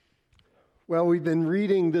Well, we've been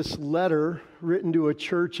reading this letter written to a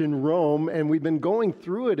church in Rome, and we've been going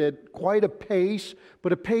through it at quite a pace,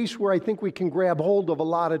 but a pace where I think we can grab hold of a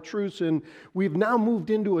lot of truths. And we've now moved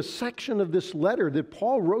into a section of this letter that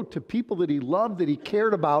Paul wrote to people that he loved, that he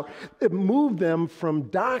cared about, that moved them from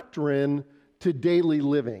doctrine to daily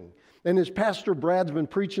living. And as Pastor Brad's been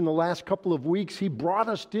preaching the last couple of weeks, he brought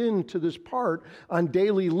us into this part on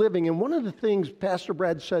daily living. And one of the things Pastor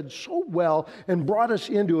Brad said so well and brought us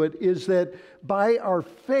into it is that by our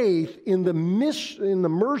faith in the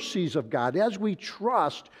mercies of God, as we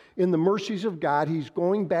trust in the mercies of God, he's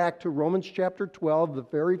going back to Romans chapter 12, the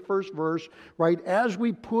very first verse, right? As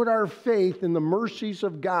we put our faith in the mercies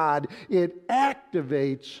of God, it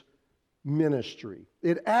activates ministry.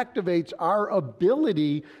 It activates our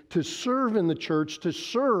ability to serve in the church, to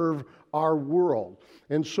serve our world.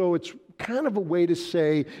 And so it's kind of a way to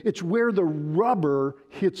say it's where the rubber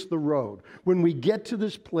hits the road when we get to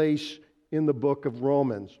this place in the book of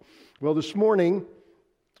Romans. Well, this morning,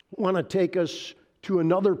 I want to take us to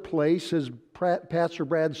another place, as Pastor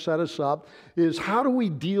Brad set us up, is how do we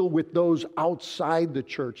deal with those outside the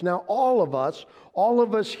church? Now, all of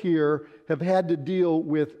us here have had to deal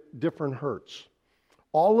with different hurts.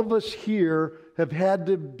 All of us here have had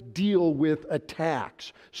to deal with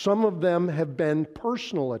attacks. Some of them have been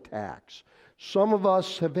personal attacks. Some of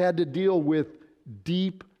us have had to deal with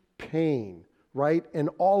deep pain, right? And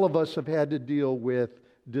all of us have had to deal with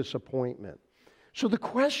disappointment. So the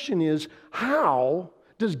question is, how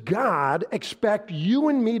does God expect you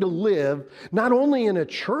and me to live, not only in a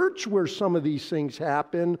church where some of these things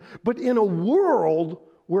happen, but in a world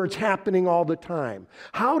where it's happening all the time?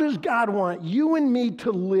 How does God want you and me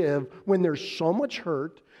to live when there's so much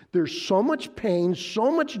hurt, there's so much pain,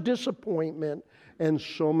 so much disappointment, and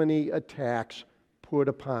so many attacks put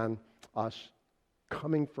upon us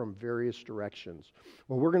coming from various directions?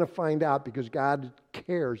 Well, we're going to find out because God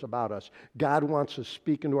cares about us. God wants to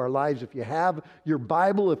speak into our lives. If you have your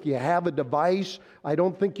Bible, if you have a device, I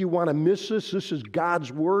don't think you want to miss this. This is God's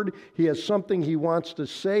Word. He has something He wants to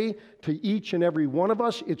say to each and every one of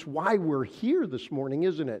us. It's why we're here this morning,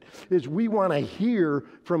 isn't it? Is we want to hear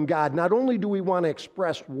from God. Not only do we want to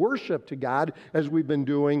express worship to God, as we've been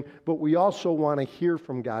doing, but we also want to hear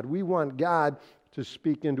from God. We want God to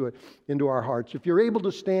speak into our hearts. If you're able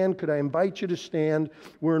to stand, could I invite you to stand?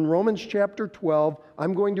 We're in Romans chapter 12.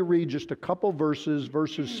 I'm going to read just a couple verses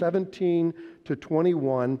 17 to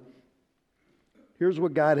 21. Here's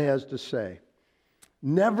what God has to say.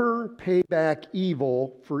 Never pay back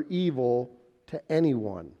evil for evil to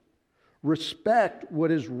anyone. Respect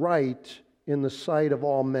what is right in the sight of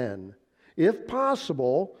all men. If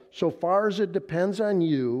possible, so far as it depends on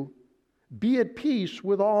you, be at peace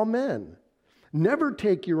with all men. Never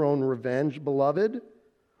take your own revenge, beloved,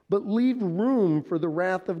 but leave room for the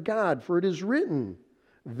wrath of God, for it is written,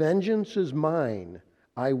 "Vengeance is mine,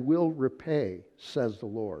 I will repay," says the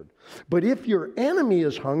Lord. But if your enemy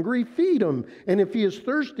is hungry, feed him, and if he is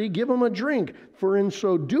thirsty, give him a drink, for in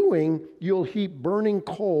so doing, you'll heap burning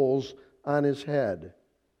coals on his head.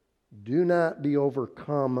 Do not be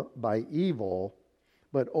overcome by evil,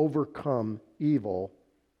 but overcome evil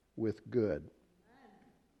with good.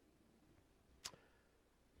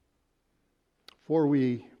 Before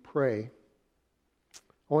we pray,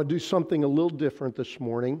 I want to do something a little different this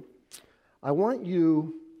morning. I want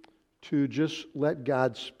you to just let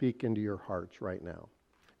God speak into your hearts right now.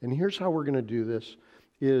 And here's how we're going to do this,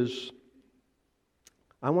 is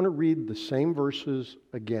I want to read the same verses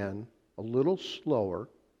again, a little slower.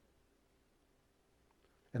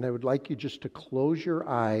 And I would like you just to close your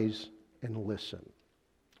eyes and listen.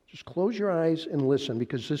 Just close your eyes and listen,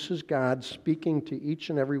 because this is God speaking to each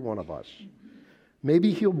and every one of us.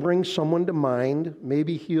 Maybe He'll bring someone to mind.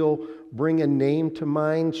 Maybe He'll bring a name to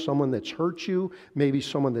mind, someone that's hurt you. Maybe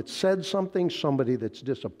someone that said something, somebody that's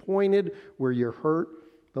disappointed, where you're hurt.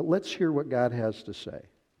 But let's hear what God has to say.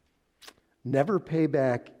 Never pay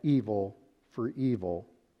back evil for evil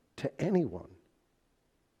to anyone.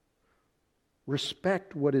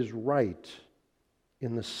 Respect what is right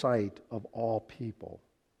in the sight of all people.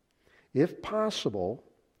 If possible,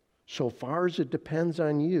 so far as it depends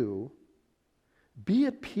on you, be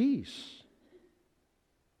at peace.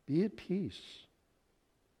 Be at peace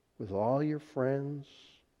with all your friends,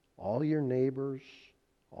 all your neighbors,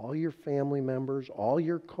 all your family members, all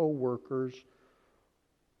your co-workers.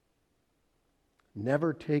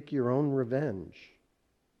 Never take your own revenge,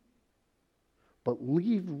 but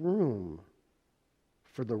leave room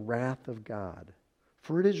for the wrath of God.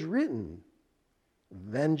 For it is written,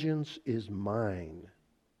 "Vengeance is mine.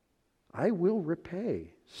 I will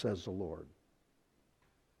repay," says the Lord.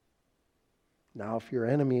 Now, if your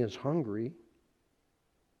enemy is hungry,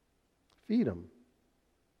 feed him.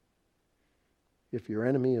 If your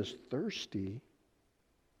enemy is thirsty,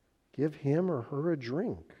 give him or her a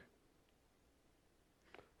drink.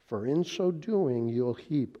 For in so doing, you'll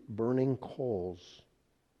heap burning coals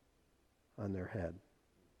on their head.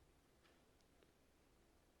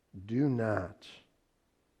 Do not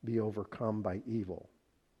be overcome by evil,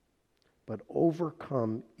 but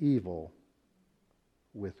overcome evil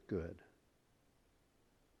with good.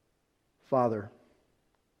 Father,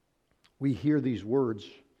 we hear these words,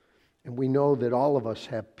 and we know that all of us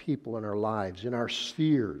have people in our lives, in our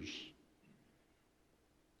spheres.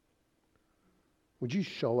 Would you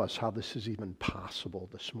show us how this is even possible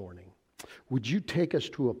this morning? Would you take us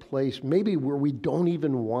to a place maybe where we don't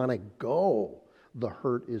even want to go? The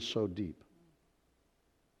hurt is so deep.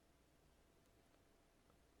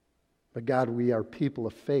 But God, we are people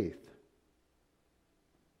of faith.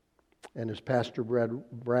 And as Pastor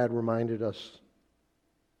Brad reminded us,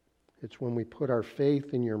 it's when we put our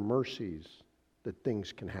faith in your mercies that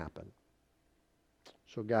things can happen.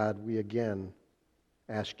 So God, we again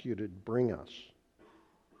ask you to bring us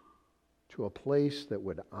to a place that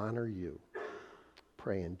would honor you.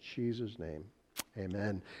 Pray in Jesus' name.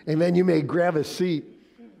 Amen. Amen. You may grab a seat.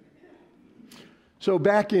 So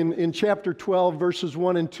back in chapter 12, verses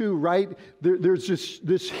 1 and 2, right, there's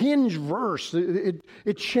this hinge verse.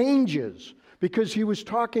 It changes because he was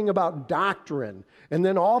talking about doctrine. And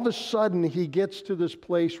then all of a sudden he gets to this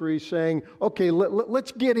place where he's saying, okay,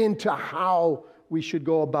 let's get into how we should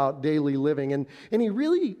go about daily living. And he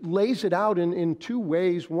really lays it out in two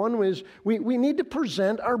ways. One was we need to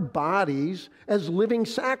present our bodies as living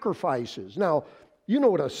sacrifices. Now, you know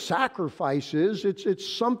what a sacrifice is. It's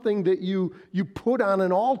something that you put on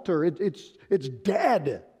an altar. It's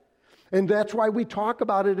dead. And that's why we talk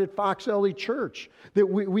about it at Fox LA Church, that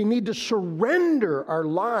we need to surrender our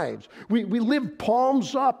lives. We live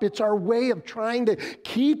palms up. It's our way of trying to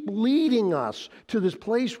keep leading us to this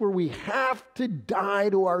place where we have to die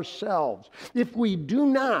to ourselves. If we do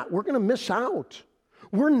not, we're going to miss out.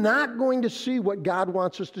 We're not going to see what God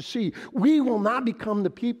wants us to see. We will not become the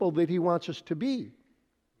people that He wants us to be.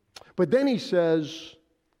 But then He says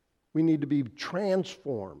we need to be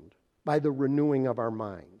transformed by the renewing of our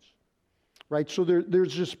minds. Right? So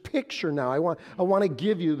there's this picture now I want to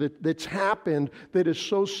give you that's happened that is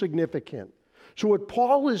so significant. So what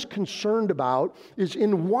Paul is concerned about is,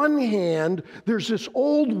 in one hand, there's this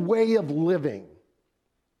old way of living.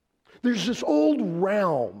 There's this old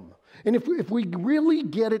realm. And if we really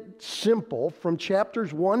get it simple, from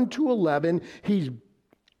chapters 1 to 11, he's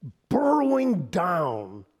burrowing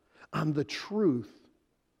down on the truth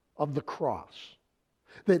of the cross.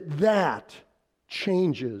 That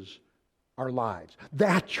changes our lives.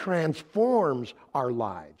 That transforms our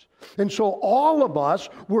lives. And so all of us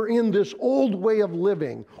were in this old way of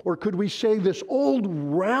living, or could we say this old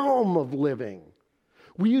realm of living.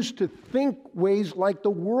 We used to think ways like the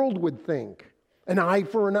world would think. An eye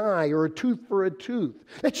for an eye, or a tooth for a tooth.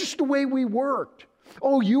 That's just the way we worked.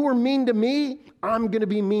 Oh, you were mean to me, I'm going to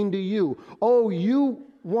be mean to you. Oh, you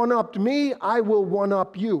one-upped me, I will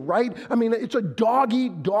one-up you, right? I mean, it's a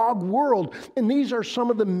dog-eat-dog world. And these are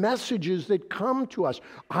some of the messages that come to us.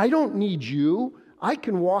 I don't need you. I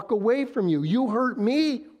can walk away from you. You hurt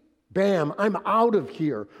me, bam, I'm out of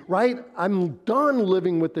here, right? I'm done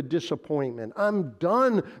living with the disappointment. I'm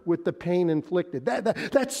done with the pain inflicted.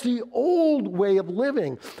 That's the old way of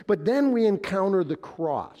living. But then we encounter the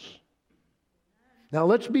cross. Now,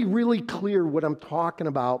 let's be really clear what I'm talking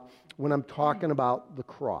about when I'm talking about the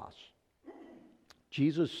cross.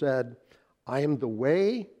 Jesus said, I am the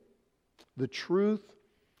way, the truth,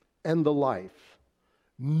 and the life.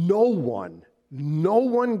 No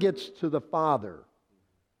one gets to the Father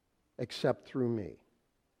except through me.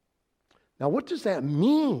 Now, what does that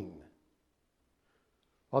mean?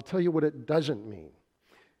 I'll tell you what it doesn't mean.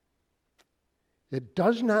 It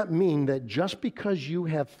does not mean that just because you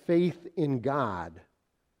have faith in God,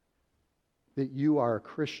 that you are a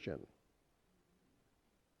Christian.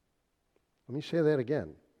 Let me say that again.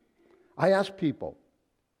 I ask people,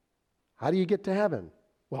 how do you get to heaven?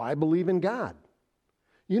 Well, I believe in God.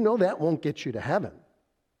 You know that won't get you to heaven.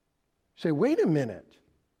 Say, wait a minute.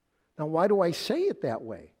 Now, why do I say it that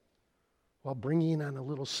way? Well, I'll bring you in on a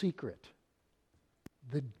little secret.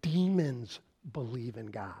 The demons believe in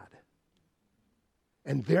God.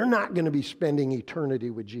 And they're not going to be spending eternity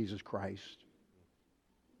with Jesus Christ.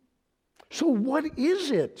 So what is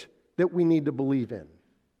it that we need to believe in?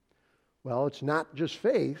 Well, it's not just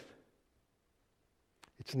faith.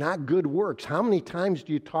 It's not good works. How many times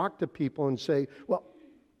do you talk to people and say, well,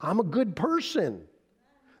 I'm a good person.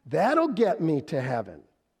 That'll get me to heaven.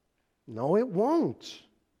 No, it won't.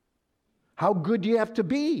 How good do you have to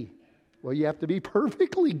be? Well, you have to be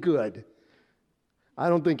perfectly good. I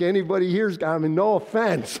don't think anybody here's, I mean, no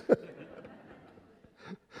offense.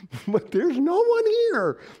 But there's no one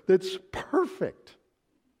here that's perfect.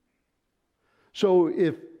 So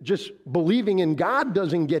if just believing in God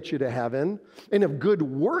doesn't get you to heaven, and if good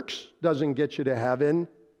works doesn't get you to heaven,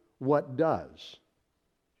 what does?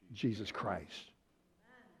 Jesus Christ.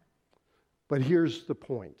 But here's the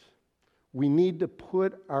point. We need to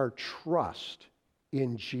put our trust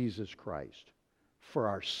in Jesus Christ for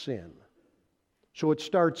our sin. So it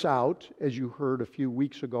starts out, as you heard a few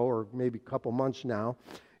weeks ago, or maybe a couple months now,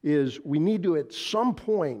 is we need to at some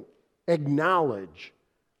point acknowledge,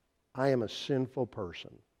 I am a sinful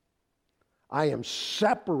person. I am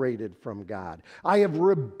separated from God. I have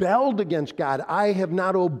rebelled against God. I have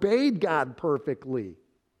not obeyed God perfectly.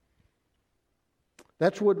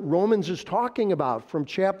 That's what Romans is talking about from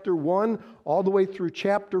chapter 1 all the way through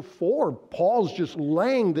chapter 4. Paul's just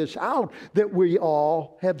laying this out, that we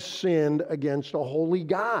all have sinned against a holy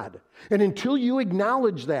God. And until you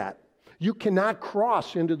acknowledge that, you cannot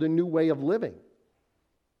cross into the new way of living.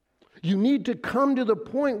 You need to come to the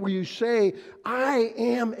point where you say, I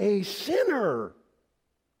am a sinner.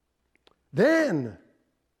 Then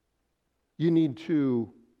you need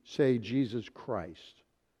to say, Jesus Christ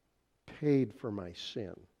paid for my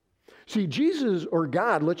sin. See, Jesus, or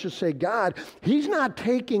God, let's just say God, He's not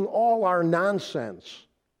taking all our nonsense,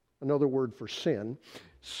 another word for sin,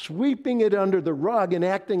 sweeping it under the rug and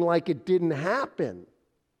acting like it didn't happen.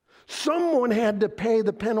 Someone had to pay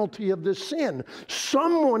the penalty of this sin.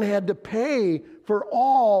 Someone had to pay for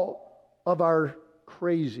all of our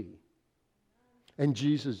crazy. And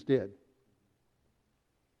Jesus did.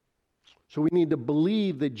 So we need to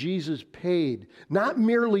believe that Jesus paid, not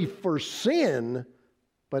merely for sin,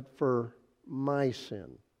 but for my sin,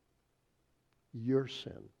 your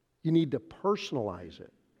sin. You need to personalize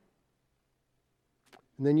it.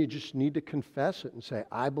 And then you just need to confess it and say,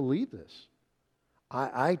 I believe this.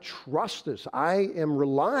 I trust this. I am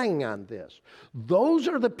relying on this. Those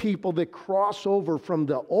are the people that cross over from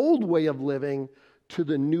the old way of living to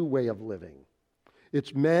the new way of living.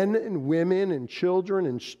 It's men and women and children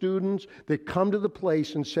and students that come to the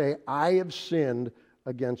place and say, I have sinned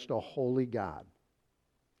against a holy God.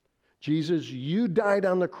 Jesus, you died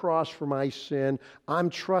on the cross for my sin. I'm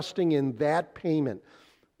trusting in that payment.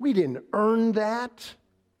 We didn't earn that.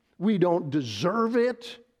 We don't deserve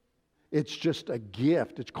it. It's just a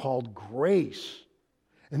gift. It's called grace.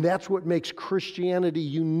 And that's what makes Christianity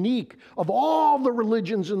unique of all the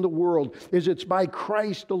religions in the world, is it's by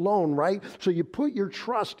Christ alone, right? So you put your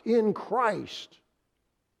trust in Christ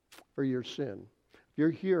for your sin. If you're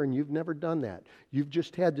here and you've never done that, you've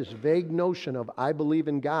just had this vague notion of, I believe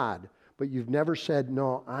in God, but you've never said,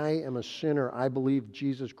 no, I am a sinner. I believe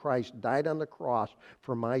Jesus Christ died on the cross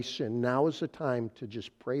for my sin. Now is the time to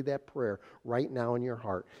just pray that prayer right now in your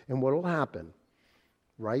heart. And what will happen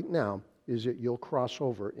right now is that you'll cross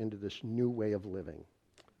over into this new way of living.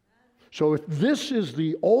 So if this is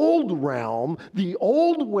the old realm, the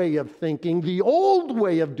old way of thinking, the old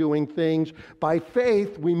way of doing things, by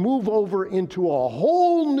faith we move over into a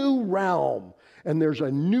whole new realm, and there's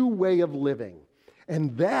a new way of living.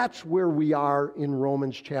 And that's where we are in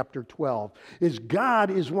Romans chapter 12, is God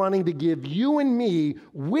is wanting to give you and me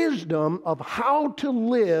wisdom of how to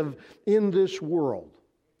live in this world.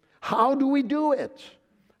 How do we do it?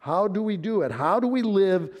 How do we do it? How do we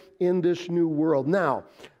live in this new world? Now,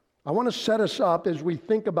 I want to set us up as we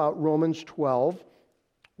think about Romans 12,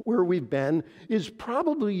 where we've been, is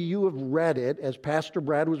probably you have read it as Pastor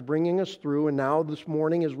Brad was bringing us through, and now this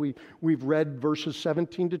morning as we've read verses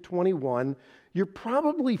 17 to 21, you're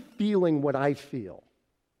probably feeling what I feel.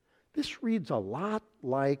 This reads a lot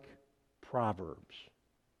like Proverbs.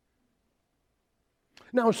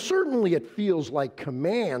 Now, certainly it feels like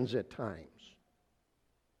commands at times.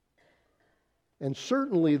 And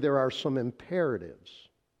certainly there are some imperatives.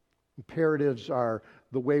 Imperatives are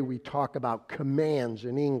the way we talk about commands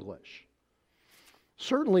in English.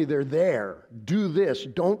 Certainly they're there. Do this,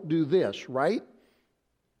 don't do this, right?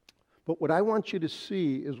 But what I want you to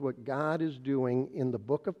see is what God is doing in the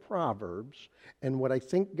book of Proverbs, and what I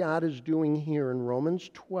think God is doing here in Romans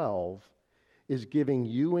 12 is giving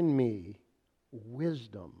you and me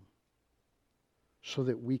wisdom so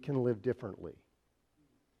that we can live differently.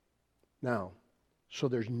 Now, so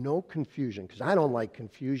there's no confusion, because I don't like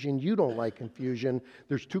confusion, you don't like confusion.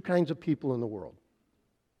 There's two kinds of people in the world.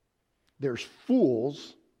 There's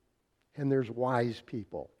fools and there's wise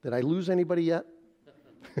people. Did I lose anybody yet?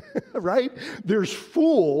 Right? There's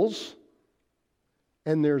fools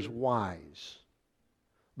and there's wise.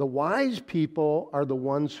 The wise people are the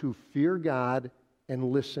ones who fear God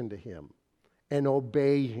and listen to Him and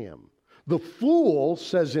obey Him. The fool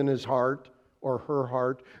says in his heart or her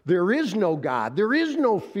heart, there is no God. There is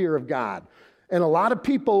no fear of God. And a lot of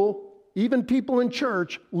people, even people in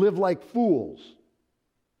church, live like fools.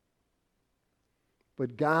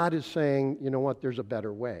 But God is saying, you know what, there's a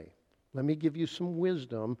better way. Let me give you some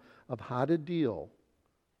wisdom of how to deal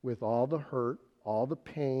with all the hurt, all the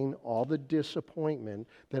pain, all the disappointment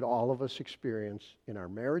that all of us experience in our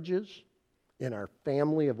marriages, in our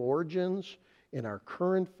family of origins, in our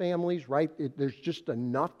current families, right? There's just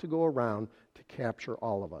enough to go around to capture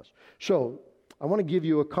all of us. So I want to give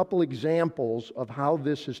you a couple examples of how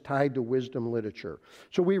this is tied to wisdom literature.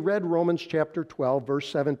 So we read Romans chapter 12, verse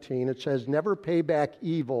 17. It says, never pay back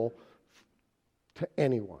evil to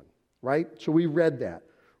anyone, right? So we read that.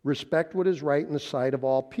 Respect what is right in the sight of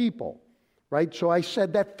all people, right? So I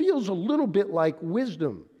said that feels a little bit like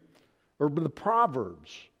wisdom or the Proverbs.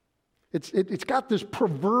 It's got this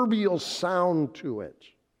proverbial sound to it.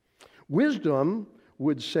 Wisdom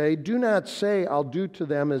would say, do not say, I'll do to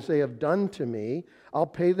them as they have done to me. I'll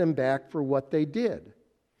pay them back for what they did.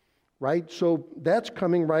 Right? So that's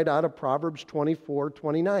coming right out of Proverbs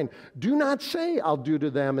 24:29. Do not say, I'll do to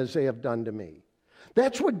them as they have done to me.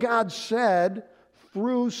 That's what God said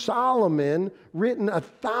through Solomon, written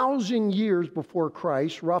 1,000 years before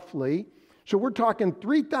Christ, roughly. So we're talking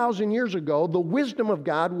 3,000 years ago. The wisdom of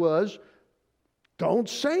God was, don't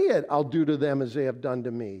say it, I'll do to them as they have done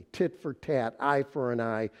to me. Tit for tat, eye for an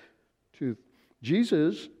eye.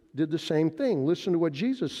 Jesus did the same thing. Listen to what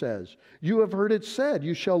Jesus says. You have heard it said,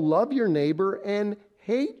 you shall love your neighbor and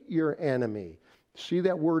hate your enemy. See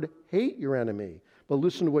that word, hate your enemy. But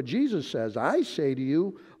listen to what Jesus says. I say to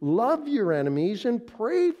you, love your enemies and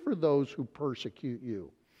pray for those who persecute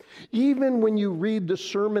you. Even when you read the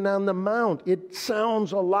Sermon on the Mount, it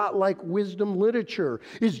sounds a lot like wisdom literature.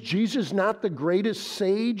 Is Jesus not the greatest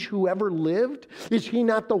sage who ever lived? Is He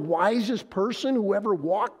not the wisest person who ever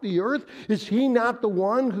walked the earth? Is He not the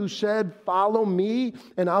one who said, follow me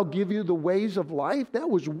and I'll give you the ways of life? That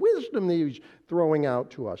was wisdom that He was throwing out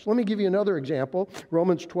to us. Let me give you another example.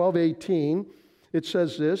 Romans 12:18. It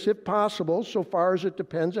says this, if possible, so far as it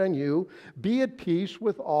depends on you, be at peace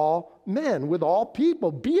with all men, with all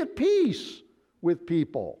people. Be at peace with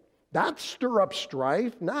people. Not stir up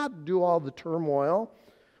strife, not do all the turmoil.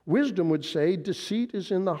 Wisdom would say deceit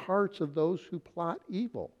is in the hearts of those who plot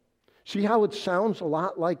evil. See how it sounds a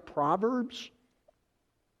lot like Proverbs?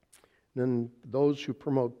 Then those who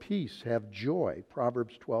promote peace have joy.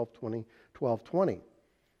 Proverbs 12:20.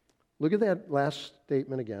 Look at that last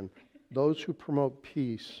statement again. Those who promote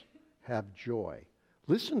peace have joy.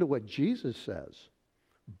 Listen to what Jesus says.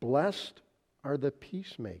 Blessed are the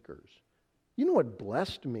peacemakers. You know what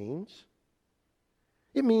blessed means?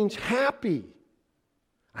 It means happy.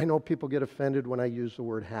 I know people get offended when I use the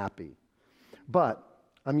word happy, but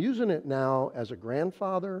I'm using it now as a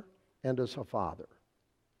grandfather and as a father.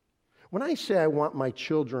 When I say I want my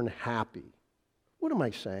children happy, what am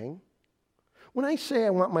I saying? When I say I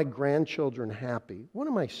want my grandchildren happy, what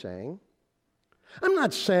am I saying? I'm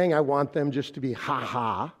not saying I want them just to be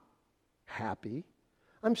ha-ha happy.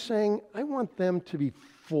 I'm saying I want them to be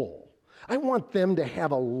full. I want them to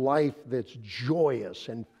have a life that's joyous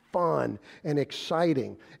and fun and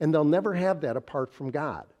exciting, and they'll never have that apart from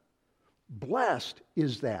God. Blessed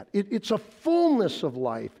is that. It's a fullness of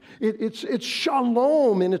life. It's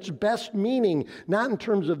shalom in its best meaning, not in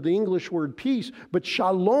terms of the English word peace, but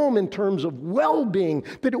shalom in terms of well-being,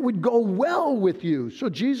 that it would go well with you. So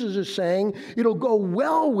Jesus is saying it'll go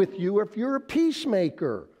well with you if you're a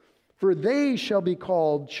peacemaker, for they shall be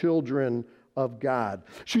called children of God.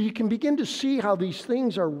 So you can begin to see how these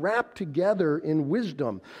things are wrapped together in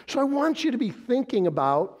wisdom. So I want you to be thinking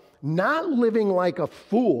about not living like a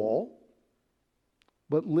fool,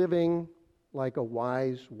 but living like a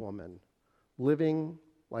wise woman, living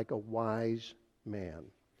like a wise man.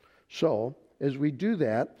 So, as we do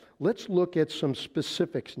that, let's look at some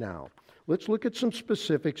specifics now. Let's look at some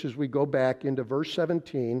specifics as we go back into verse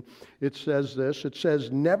 17. It says this, it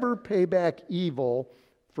says, never pay back evil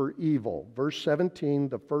for evil. Verse 17,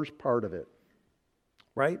 the first part of it,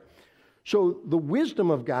 right? So the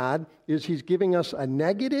wisdom of God is He's giving us a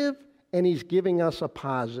negative and He's giving us a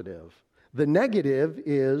positive. The negative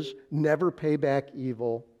is never pay back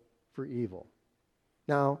evil for evil.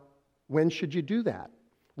 Now, when should you do that?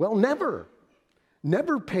 Well, never.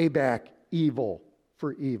 Never pay back evil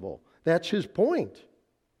for evil. That's His point.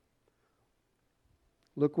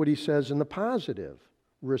 Look what He says in the positive.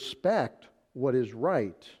 Respect what is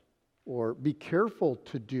right, or be careful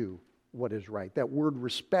to do what is right. That word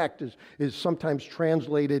respect is sometimes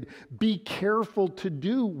translated, be careful to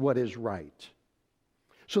do what is right.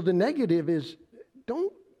 So the negative is,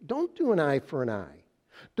 don't do an eye for an eye.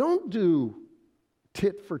 Don't do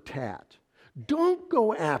tit for tat. Don't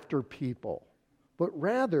go after people, but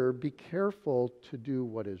rather be careful to do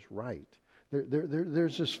what is right.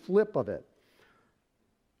 There's this flip of it.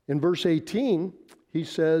 In verse 18, he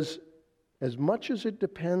says, as much as it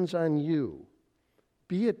depends on you,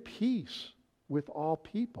 be at peace with all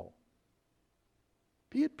people.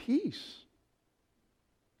 Be at peace.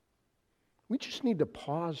 We just need to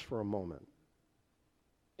pause for a moment.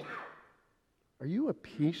 Are you a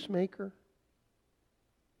peacemaker?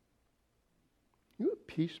 Are you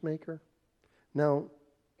a peacemaker? Now,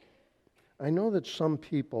 I know that some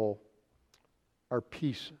people are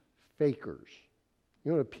peace fakers.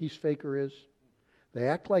 You know what a peace faker is? They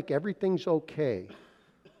act like everything's okay,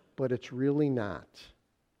 but it's really not.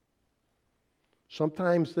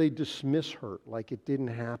 Sometimes they dismiss hurt like it didn't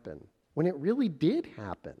happen, when it really did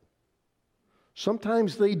happen.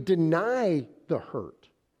 Sometimes they deny the hurt,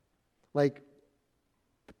 like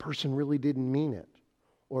the person really didn't mean it,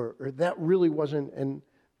 or that really wasn't. And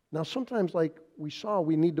now sometimes, like we saw,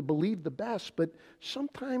 we need to believe the best, but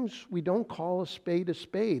sometimes we don't call a spade a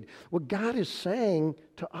spade. What God is saying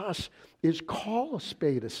to us is call a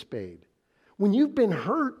spade a spade. When you've been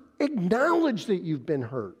hurt, acknowledge that you've been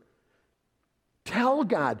hurt. Tell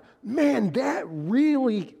God, man, that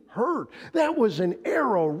really hurt. That was an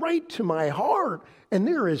arrow right to my heart, and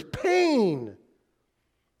there is pain.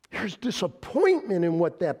 There's disappointment in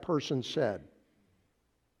what that person said.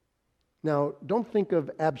 Now, don't think of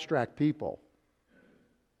abstract people.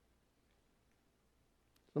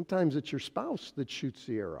 Sometimes it's your spouse that shoots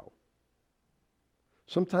the arrow.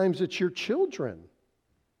 Sometimes it's your children.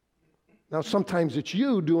 Now, sometimes it's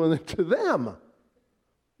you doing it to them.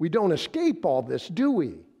 We don't escape all this, do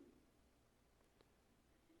we?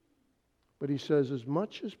 But he says, as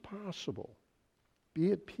much as possible,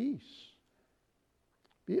 be at peace.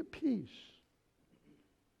 Be at peace.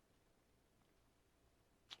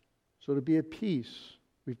 So to be at peace,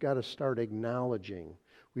 we've got to start acknowledging.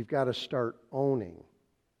 We've got to start owning.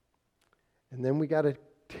 And then we got to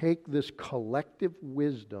take this collective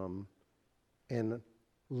wisdom and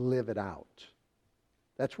live it out.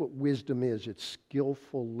 That's what wisdom is. It's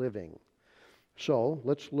skillful living. So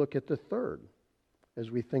let's look at the third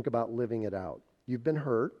as we think about living it out. You've been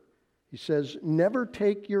hurt. He says, never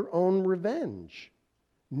take your own revenge.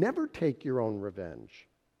 Never take your own revenge.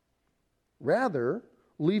 Rather,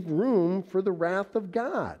 leave room for the wrath of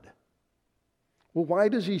God. Well, why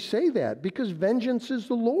does he say that? Because vengeance is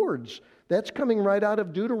the Lord's. That's coming right out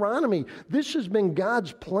of Deuteronomy. This has been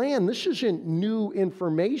God's plan. This isn't new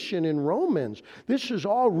information in Romans. This is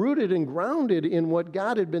all rooted and grounded in what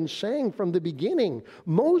God had been saying from the beginning.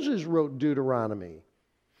 Moses wrote Deuteronomy.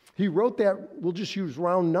 He wrote that, we'll just use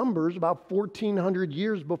round numbers, about 1,400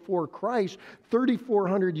 years before Christ,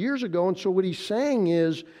 3,400 years ago. And so what he's saying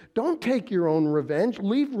is, don't take your own revenge.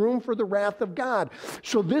 Leave room for the wrath of God.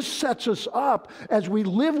 So this sets us up as we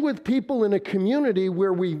live with people in a community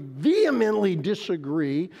where we vehemently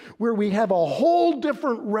disagree, where we have a whole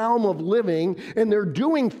different realm of living, and they're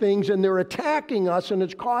doing things and they're attacking us and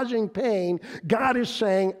it's causing pain. God is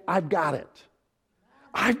saying, I've got it.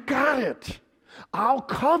 I've got it. I'll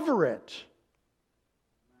cover it.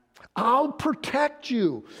 I'll protect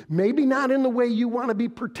you. Maybe not in the way you want to be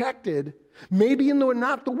protected. Maybe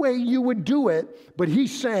not the way you would do it. But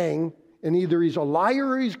he's saying, and either he's a liar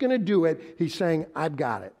or he's going to do it, he's saying, I've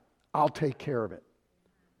got it. I'll take care of it.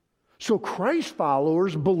 So Christ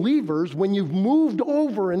followers, believers, when you've moved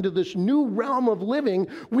over into this new realm of living,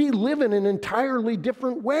 we live in an entirely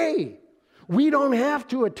different way. We don't have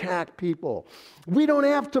to attack people. We don't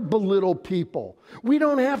have to belittle people. We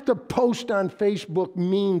don't have to post on Facebook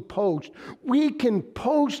mean posts. We can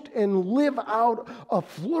post and live out a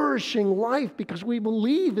flourishing life because we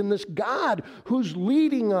believe in this God who's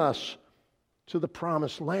leading us to the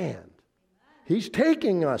promised land. He's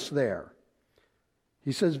taking us there.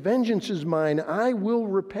 He says, vengeance is mine, I will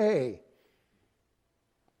repay.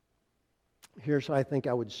 Here's how I think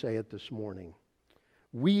I would say it this morning.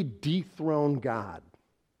 We dethrone God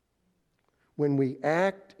when we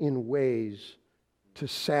act in ways to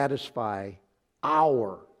satisfy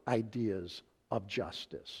our ideas of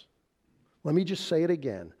justice. Let me just say it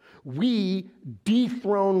again. We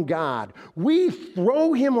dethrone God. We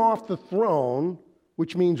throw him off the throne,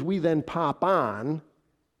 which means we then pop on,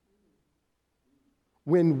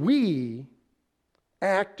 when we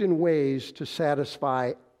act in ways to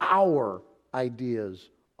satisfy our ideas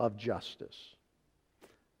of justice.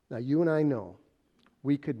 Now, you and I know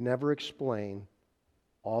we could never explain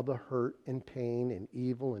all the hurt and pain and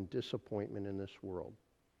evil and disappointment in this world.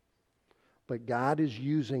 But God is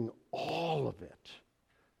using all of it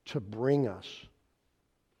to bring us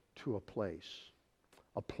to a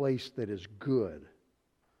place that is good,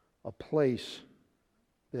 a place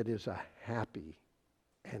that is a happy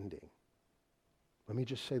ending. Let me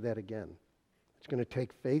just say that again. It's going to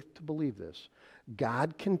take faith to believe this.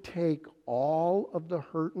 God can take all of the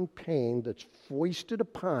hurt and pain that's foisted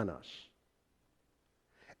upon us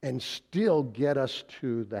and still get us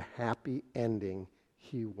to the happy ending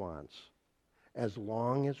He wants, as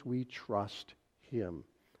long as we trust Him,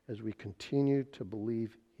 as we continue to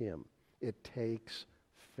believe Him. It takes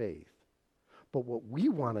faith. But what we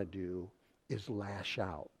want to do is lash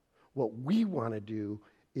out. What we want to do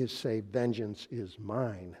is say, vengeance is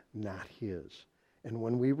mine, not His. And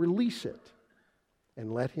when we release it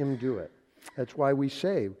and let Him do it, that's why we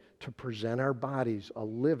say to present our bodies a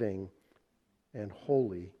living and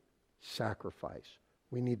holy sacrifice.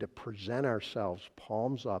 We need to present ourselves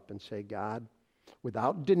palms up and say, God,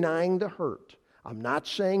 without denying the hurt, I'm not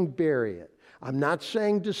saying bury it. I'm not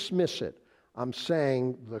saying dismiss it. I'm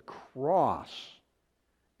saying the cross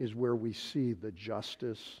is where we see the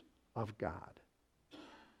justice of God.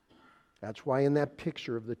 That's why in that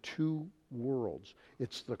picture of the two worlds,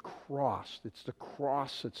 it's the cross. It's the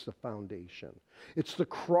cross that's the foundation. It's the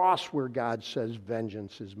cross where God says,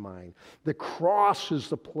 vengeance is mine. The cross is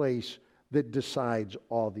the place that decides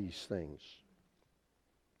all these things.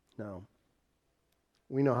 Now,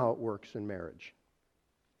 we know how it works in marriage.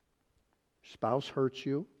 Spouse hurts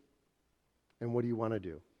you, and what do you want to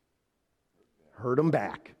do? Hurt them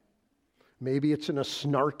back. Maybe it's in a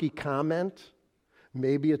snarky comment.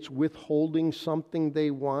 Maybe it's withholding something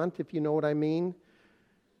they want, if you know what I mean.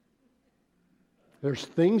 There's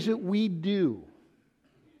things that we do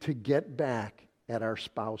to get back at our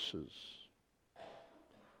spouses.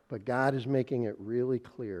 But God is making it really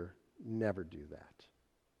clear, never do that.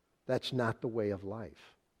 That's not the way of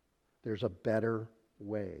life. There's a better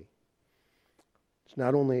way. It's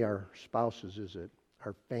not only our spouses, is it?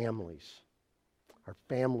 Our families. Our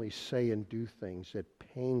families say and do things that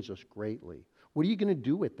pains us greatly. What are you going to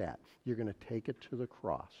do with that? You're going to take it to the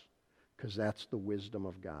cross, because that's the wisdom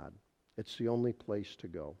of God. It's the only place to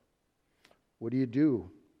go. What do you do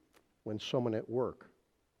when someone at work,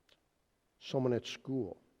 someone at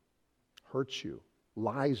school hurts you,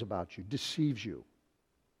 lies about you, deceives you?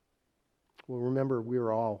 Well, remember, we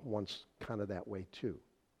were all once kind of that way too.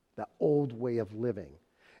 The old way of living.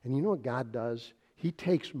 And you know what God does? He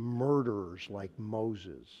takes murderers like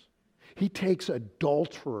Moses. He takes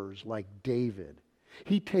adulterers like David.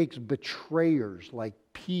 He takes betrayers like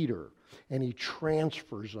Peter, and He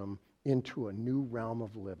transfers them into a new realm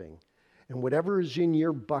of living. And whatever is in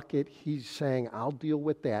your bucket, He's saying, I'll deal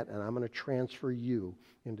with that, and I'm going to transfer you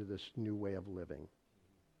into this new way of living.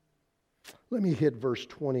 Let me hit verse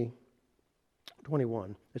 21.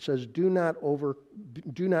 It says, do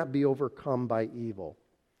not be overcome by evil,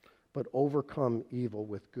 but overcome evil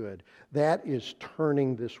with good. That is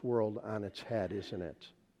turning this world on its head, isn't it?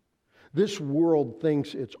 This world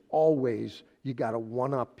thinks it's always, you got to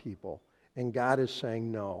one-up people. And God is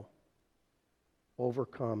saying, no.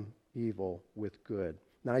 Overcome evil with good.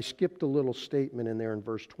 Now, I skipped a little statement in there in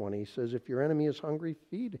verse 20. He says, if your enemy is hungry,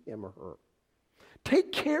 feed him or her.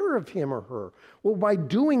 Take care of him or her. Well, by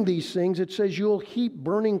doing these things, it says you'll heap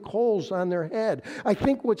burning coals on their head. I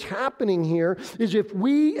think what's happening here is if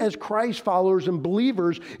we as Christ followers and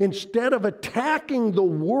believers, instead of attacking the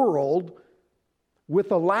world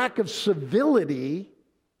with a lack of civility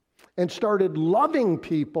and started loving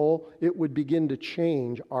people, it would begin to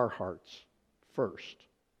change our hearts first,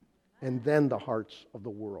 and then the hearts of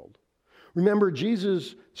the world. Remember,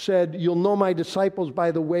 Jesus said, you'll know my disciples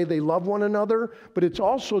by the way they love one another, but it's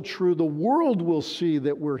also true the world will see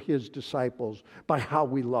that we're His disciples by how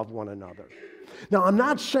we love one another. Now, I'm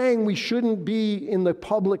not saying we shouldn't be in the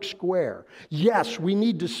public square. Yes, we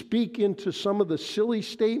need to speak into some of the silly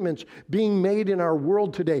statements being made in our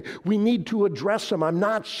world today. We need to address them. I'm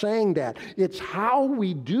not saying that. It's how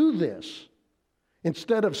we do this.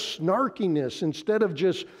 Instead of snarkiness, instead of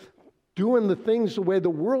just doing the things the way the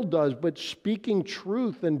world does, but speaking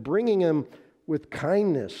truth and bringing them with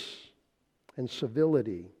kindness and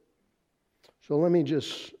civility. So let me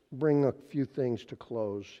just bring a few things to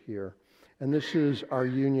close here. And this is our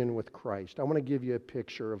union with Christ. I want to give you a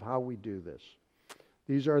picture of how we do this.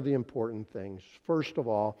 These are the important things. First of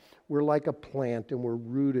all, we're like a plant and we're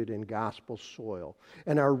rooted in gospel soil.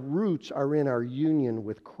 And our roots are in our union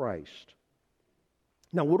with Christ.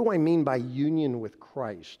 Now, what do I mean by union with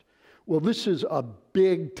Christ? Well, this is a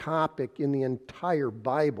big topic in the entire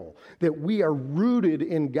Bible, that we are rooted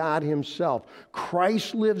in God himself.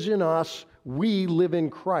 Christ lives in us. We live in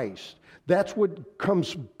Christ. That's what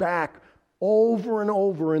comes back over and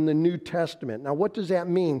over in the New Testament. Now, what does that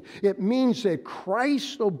mean? It means that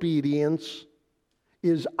Christ's obedience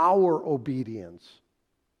is our obedience.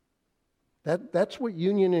 That's what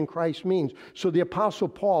union in Christ means. So the Apostle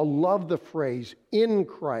Paul loved the phrase, in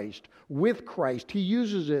Christ, with Christ. He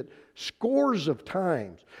uses it scores of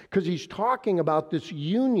times because he's talking about this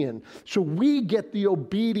union. So we get the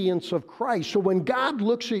obedience of Christ. So when God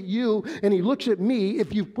looks at you and he looks at me,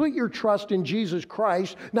 if you put your trust in Jesus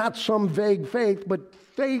Christ, not some vague faith, but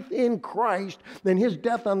faith in Christ, then his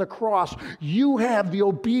death on the cross, you have the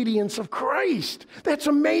obedience of Christ. That's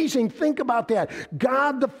amazing. Think about that.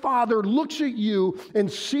 God the Father looks at you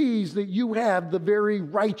and sees that you have the very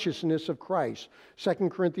righteousness of Christ. 2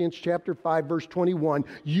 Corinthians chapter 5, verse 21,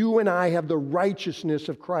 you and I have the righteousness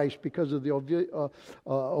of Christ because of the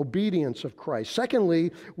obedience of Christ.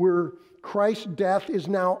 Secondly, Christ's death is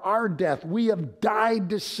now our death. We have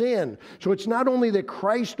died to sin. So it's not only that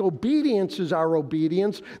Christ's obedience is our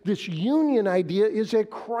obedience, this union idea is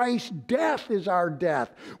that Christ's death is our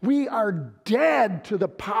death. We are dead to the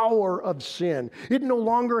power of sin. It no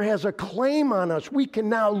longer has a claim on us. We can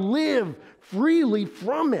now live freely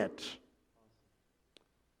from it.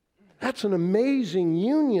 That's an amazing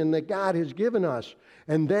union that God has given us.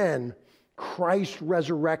 And then Christ's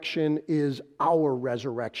resurrection is our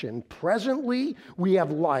resurrection. Presently, we have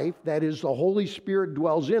life, that is, the Holy Spirit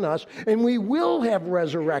dwells in us, and we will have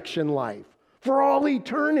resurrection life for all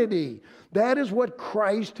eternity. That is what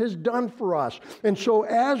Christ has done for us. And so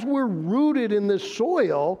as we're rooted in this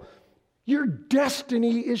soil, your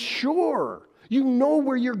destiny is sure. You know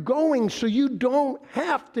where you're going, so you don't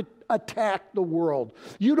have to attack the world.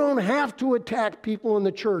 You don't have to attack people in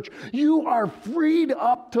the church. You are freed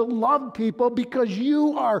up to love people because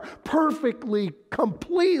you are perfectly,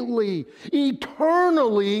 completely,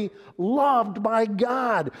 eternally loved by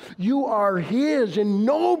God. You are his, and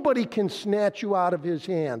nobody can snatch you out of his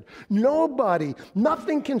hand. Nobody.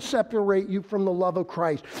 Nothing can separate you from the love of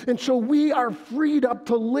Christ. And so we are freed up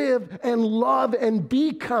to live and love and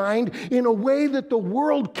be kind in a way that the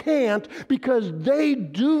world can't, because they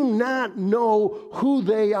do not know who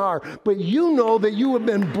they are. But you know that you have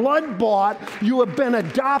been blood bought, you have been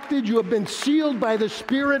adopted, you have been sealed by the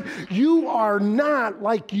Spirit. You are not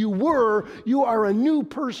like you were. You are a new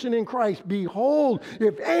person in Christ. Behold,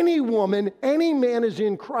 if any woman, any man is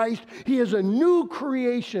in Christ, he is a new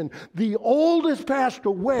creation. The old has passed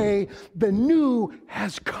away, the new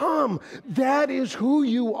has come. That is who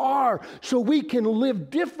you are. So we can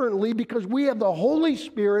live differently because we have the Holy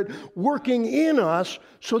Spirit working in us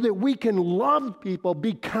so that we can love people,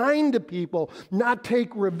 be kind to people, not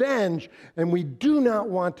take revenge, and we do not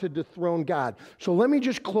want to dethrone God. So let me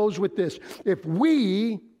just close with this. If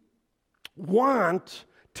we want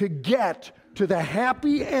to get to the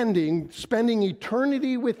happy ending, spending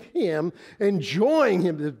eternity with him, enjoying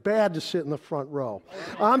him, it's bad to sit in the front row.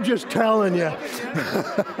 I'm just telling you.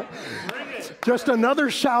 Just another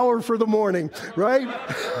shower for the morning, right?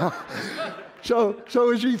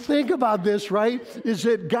 So as you think about this, right, is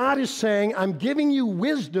that God is saying, I'm giving you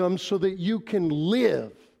wisdom so that you can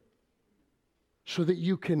live. So that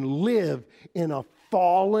you can live in a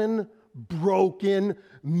fallen, broken,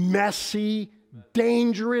 messy,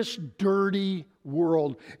 dangerous, dirty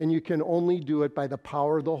world. And you can only do it by the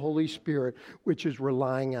power of the Holy Spirit, which is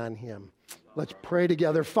relying on him. Let's pray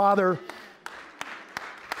together. Father,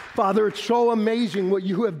 it's so amazing what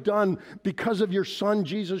you have done because of your Son,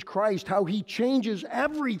 Jesus Christ, how he changes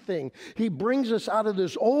everything. He brings us out of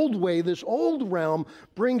this old way, this old realm,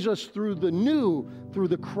 brings us through the new, through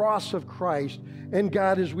the cross of Christ. And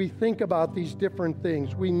God, as we think about these different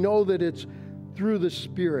things, we know that it's through the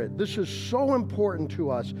Spirit. This is so important to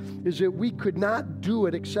us, is that we could not do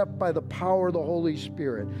it except by the power of the Holy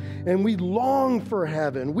Spirit. And we long for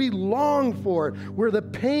heaven. We long for it, where the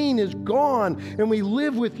pain is gone and we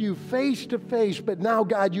live with you face to face. But now,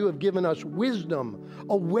 God, you have given us wisdom,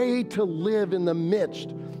 a way to live in the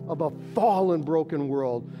midst of a fallen, broken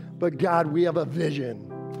world. But God, we have a vision.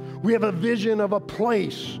 We have a vision of a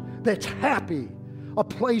place that's happy, a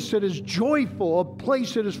place that is joyful, a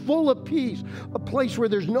place that is full of peace, a place where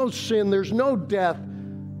there's no sin, there's no death,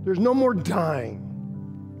 there's no more dying,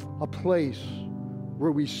 a place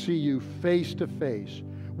where we see you face to face.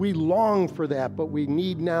 We long for that, but we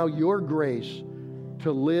need now your grace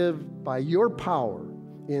to live by your power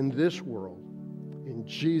in this world. In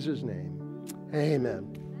Jesus' name,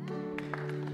 amen.